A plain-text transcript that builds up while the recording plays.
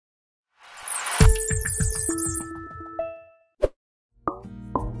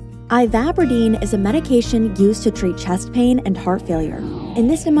Ivabradine is a medication used to treat chest pain and heart failure. In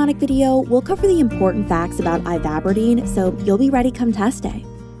this mnemonic video, we'll cover the important facts about Ivabradine, so you'll be ready come test day.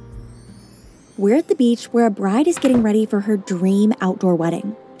 We're at the beach where a bride is getting ready for her dream outdoor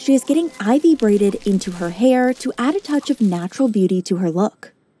wedding. She is getting ivy braided into her hair to add a touch of natural beauty to her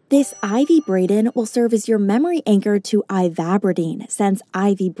look. This ivy braiding will serve as your memory anchor to Ivabradine, since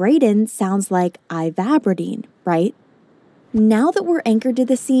ivy braiding sounds like Ivabradine, right? Now that we're anchored to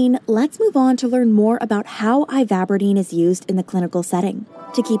the scene, let's move on to learn more about how Ivabradine is used in the clinical setting.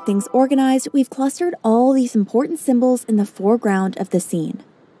 To keep things organized, we've clustered all these important symbols in the foreground of the scene.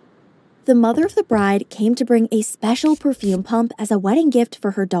 The mother of the bride came to bring a special perfume pump as a wedding gift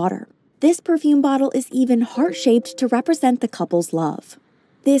for her daughter. This perfume bottle is even heart-shaped to represent the couple's love.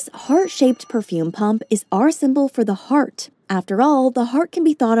 This heart-shaped perfume pump is our symbol for the heart. After all, the heart can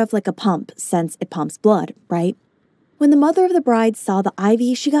be thought of like a pump, since it pumps blood, right? When the mother of the bride saw the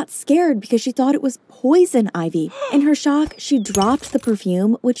ivy, she got scared because she thought it was poison ivy. In her shock, she dropped the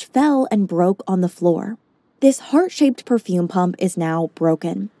perfume, which fell and broke on the floor. This heart-shaped perfume pump is now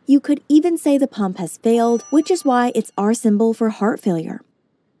broken. You could even say the pump has failed, which is why it's our symbol for heart failure.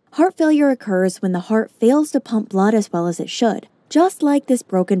 Heart failure occurs when the heart fails to pump blood as well as it should, just like this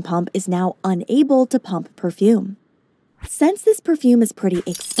broken pump is now unable to pump perfume. Since this perfume is pretty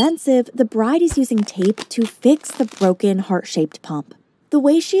expensive, the bride is using tape to fix the broken heart-shaped pump. The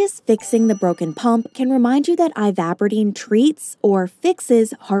way she is fixing the broken pump can remind you that Ivabradine treats or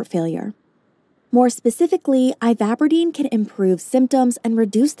fixes heart failure. More specifically, Ivabradine can improve symptoms and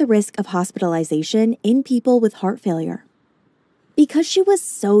reduce the risk of hospitalization in people with heart failure. Because she was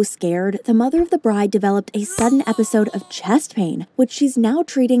so scared, the mother of the bride developed a sudden episode of chest pain, which she's now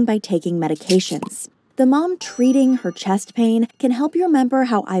treating by taking medications. The mom treating her chest pain can help you remember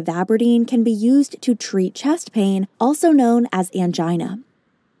how Ivabradine can be used to treat chest pain, also known as angina.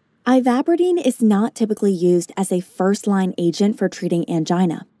 Ivabradine is not typically used as a first-line agent for treating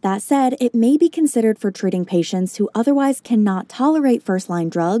angina. That said, it may be considered for treating patients who otherwise cannot tolerate first-line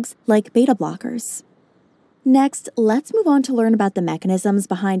drugs like beta blockers. Next, let's move on to learn about the mechanisms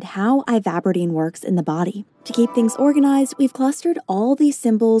behind how Ivabradine works in the body. To keep things organized, we've clustered all these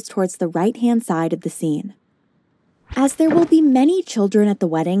symbols towards the right-hand side of the scene. As there will be many children at the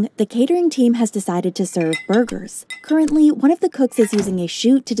wedding, the catering team has decided to serve burgers. Currently, one of the cooks is using a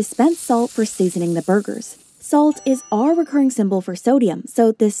chute to dispense salt for seasoning the burgers. Salt is our recurring symbol for sodium,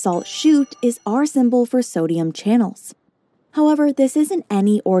 so this salt chute is our symbol for sodium channels. However, this isn't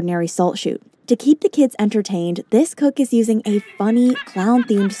any ordinary salt chute. To keep the kids entertained, this cook is using a funny,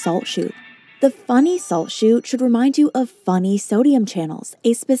 clown-themed salt chute. The funny salt chute should remind you of funny sodium channels,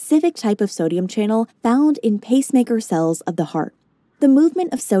 a specific type of sodium channel found in pacemaker cells of the heart. The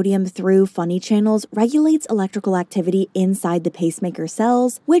movement of sodium through funny channels regulates electrical activity inside the pacemaker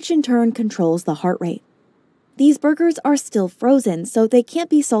cells, which in turn controls the heart rate. These burgers are still frozen, so they can't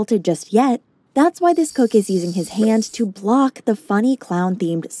be salted just yet. That's why this cook is using his hand to block the funny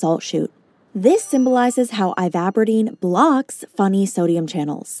clown-themed salt chute. This symbolizes how Ivabradine blocks funny sodium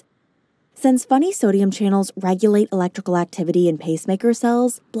channels. Since funny sodium channels regulate electrical activity in pacemaker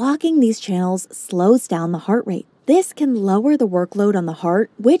cells, blocking these channels slows down the heart rate. This can lower the workload on the heart,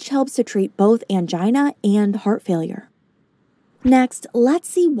 which helps to treat both angina and heart failure. Next, let's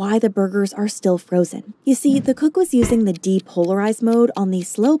see why the burgers are still frozen. You see, the cook was using the depolarize mode on these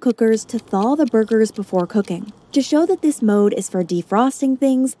slow cookers to thaw the burgers before cooking. To show that this mode is for defrosting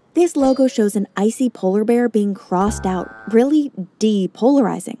things, this logo shows an icy polar bear being crossed out, really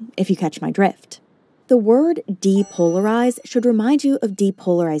depolarizing, if you catch my drift. The word depolarize should remind you of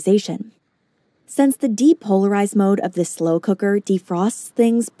depolarization. Since the depolarize mode of this slow cooker defrosts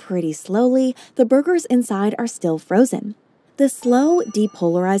things pretty slowly, the burgers inside are still frozen. The slow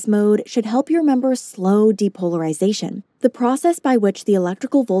depolarize mode should help you remember slow depolarization, the process by which the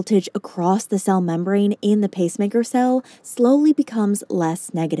electrical voltage across the cell membrane in the pacemaker cell slowly becomes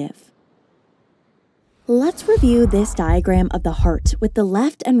less negative. Let's review this diagram of the heart with the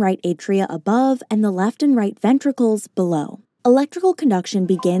left and right atria above and the left and right ventricles below. Electrical conduction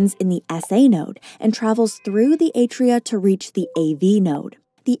begins in the SA node and travels through the atria to reach the AV node.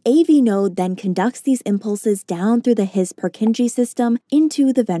 The AV node then conducts these impulses down through the His-Purkinje system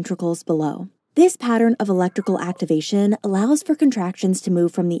into the ventricles below. This pattern of electrical activation allows for contractions to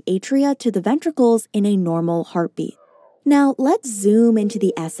move from the atria to the ventricles in a normal heartbeat. Now, let's zoom into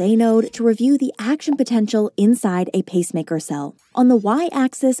the SA node to review the action potential inside a pacemaker cell. On the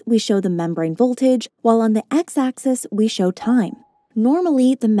y-axis, we show the membrane voltage, while on the x-axis, we show time.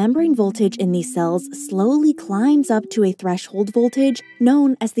 Normally, the membrane voltage in these cells slowly climbs up to a threshold voltage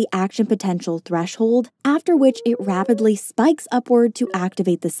known as the action potential threshold, after which it rapidly spikes upward to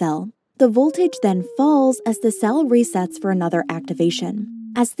activate the cell. The voltage then falls as the cell resets for another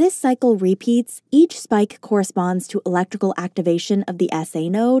activation. As this cycle repeats, each spike corresponds to electrical activation of the SA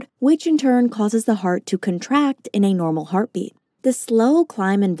node, which in turn causes the heart to contract in a normal heartbeat. The slow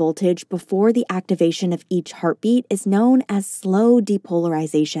climb in voltage before the activation of each heartbeat is known as slow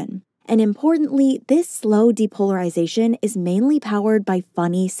depolarization. And importantly, this slow depolarization is mainly powered by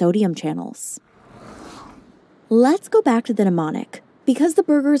funny sodium channels. Let's go back to the mnemonic. Because the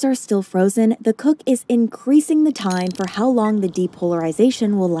burgers are still frozen, the cook is increasing the time for how long the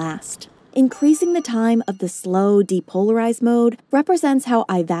depolarization will last. Increasing the time of the slow depolarize mode represents how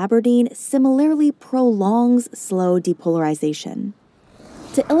Ivabradine similarly prolongs slow depolarization.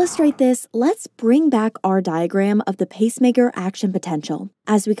 To illustrate this, let's bring back our diagram of the pacemaker action potential.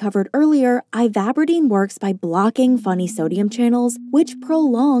 As we covered earlier, Ivabradine works by blocking funny sodium channels, which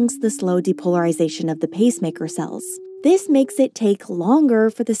prolongs the slow depolarization of the pacemaker cells. This makes it take longer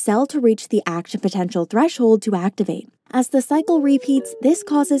for the cell to reach the action potential threshold to activate. As the cycle repeats, this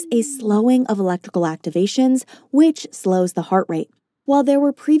causes a slowing of electrical activations, which slows the heart rate. While there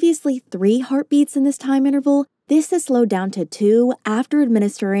were previously 3 heartbeats in this time interval, this is slowed down to 2 after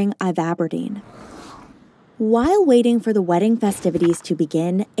administering Ivabradine. While waiting for the wedding festivities to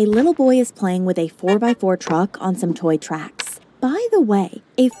begin, a little boy is playing with a 4x4 truck on some toy tracks. By the way,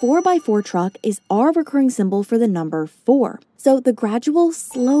 a 4x4 truck is our recurring symbol for the number 4. So the gradual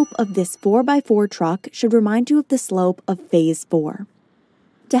slope of this 4x4 truck should remind you of the slope of phase 4.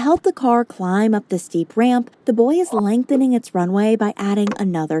 To help the car climb up the steep ramp, the boy is lengthening its runway by adding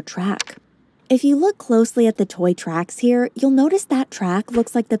another track. If you look closely at the toy tracks here, you'll notice that track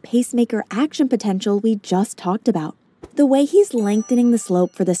looks like the pacemaker action potential we just talked about. The way he's lengthening the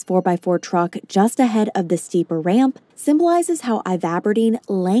slope for this 4x4 truck just ahead of the steeper ramp symbolizes how Ivabradine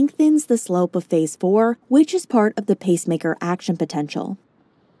lengthens the slope of phase 4, which is part of the pacemaker action potential.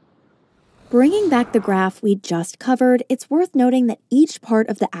 Bringing back the graph we just covered, it's worth noting that each part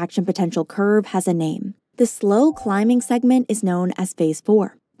of the action potential curve has a name. The slow climbing segment is known as phase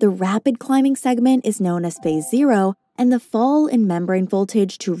 4. The rapid climbing segment is known as phase 0, and the fall in membrane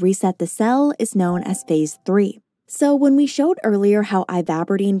voltage to reset the cell is known as phase 3. So when we showed earlier how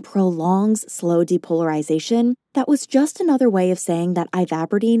Ivabradine prolongs slow depolarization, that was just another way of saying that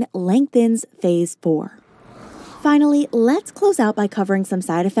Ivabradine lengthens phase 4. Finally, let's close out by covering some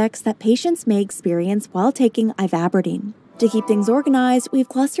side effects that patients may experience while taking Ivabradine. To keep things organized, we've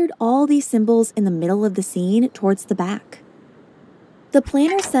clustered all these symbols in the middle of the scene towards the back. The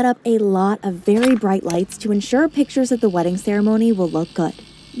planner set up a lot of very bright lights to ensure pictures of the wedding ceremony will look good.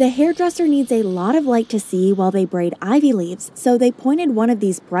 The hairdresser needs a lot of light to see while they braid ivy leaves, so they pointed one of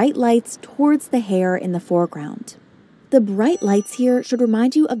these bright lights towards the hair in the foreground. The bright lights here should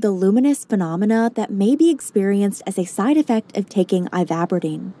remind you of the luminous phenomena that may be experienced as a side effect of taking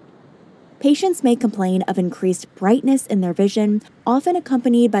Ivabradine. Patients may complain of increased brightness in their vision, often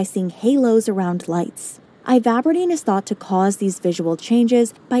accompanied by seeing halos around lights. Ivabradine is thought to cause these visual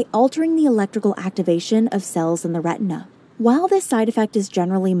changes by altering the electrical activation of cells in the retina. While this side effect is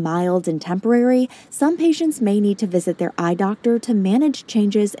generally mild and temporary, some patients may need to visit their eye doctor to manage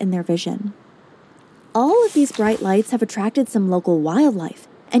changes in their vision. All of these bright lights have attracted some local wildlife,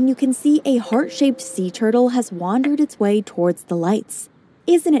 and you can see a heart-shaped sea turtle has wandered its way towards the lights.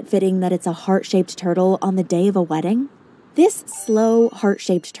 Isn't it fitting that it's a heart-shaped turtle on the day of a wedding? This slow,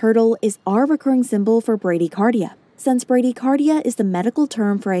 heart-shaped turtle is our recurring symbol for bradycardia, since bradycardia is the medical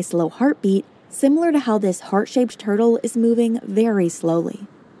term for a slow heartbeat, similar to how this heart-shaped turtle is moving very slowly.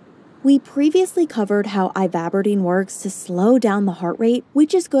 We previously covered how Ivabradine works to slow down the heart rate,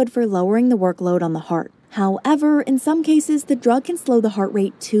 which is good for lowering the workload on the heart. However, in some cases, the drug can slow the heart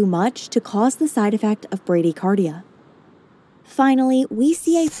rate too much to cause the side effect of bradycardia. Finally, we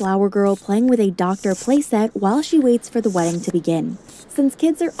see a flower girl playing with a doctor playset while she waits for the wedding to begin. Since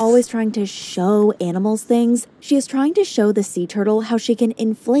kids are always trying to show animals things, she is trying to show the sea turtle how she can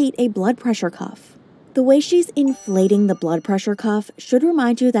inflate a blood pressure cuff. The way she's inflating the blood pressure cuff should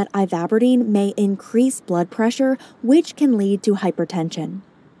remind you that Ivabradine may increase blood pressure, which can lead to hypertension.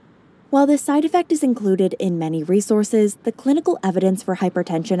 While this side effect is included in many resources, the clinical evidence for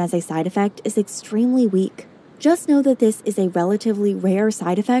hypertension as a side effect is extremely weak. Just know that this is a relatively rare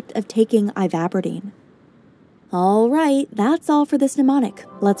side effect of taking Ivabradine. Alright, that's all for this mnemonic.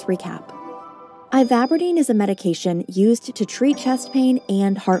 Let's recap. Ivabradine is a medication used to treat chest pain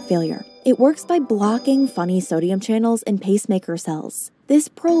and heart failure. It works by blocking funny sodium channels in pacemaker cells. This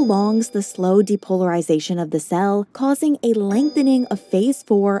prolongs the slow depolarization of the cell, causing a lengthening of phase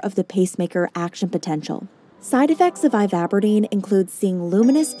 4 of the pacemaker action potential. Side effects of ivabradine include seeing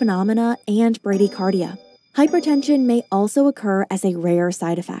luminous phenomena and bradycardia. Hypertension may also occur as a rare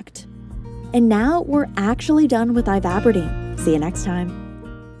side effect. And now we're actually done with ivabradine. See you next time.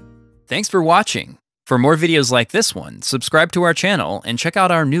 Thanks for watching. For more videos like this one, subscribe to our channel and check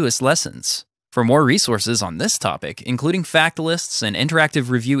out our newest lessons. For more resources on this topic, including fact lists and interactive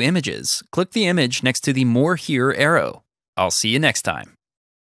review images, click the image next to the More Here arrow. I'll see you next time.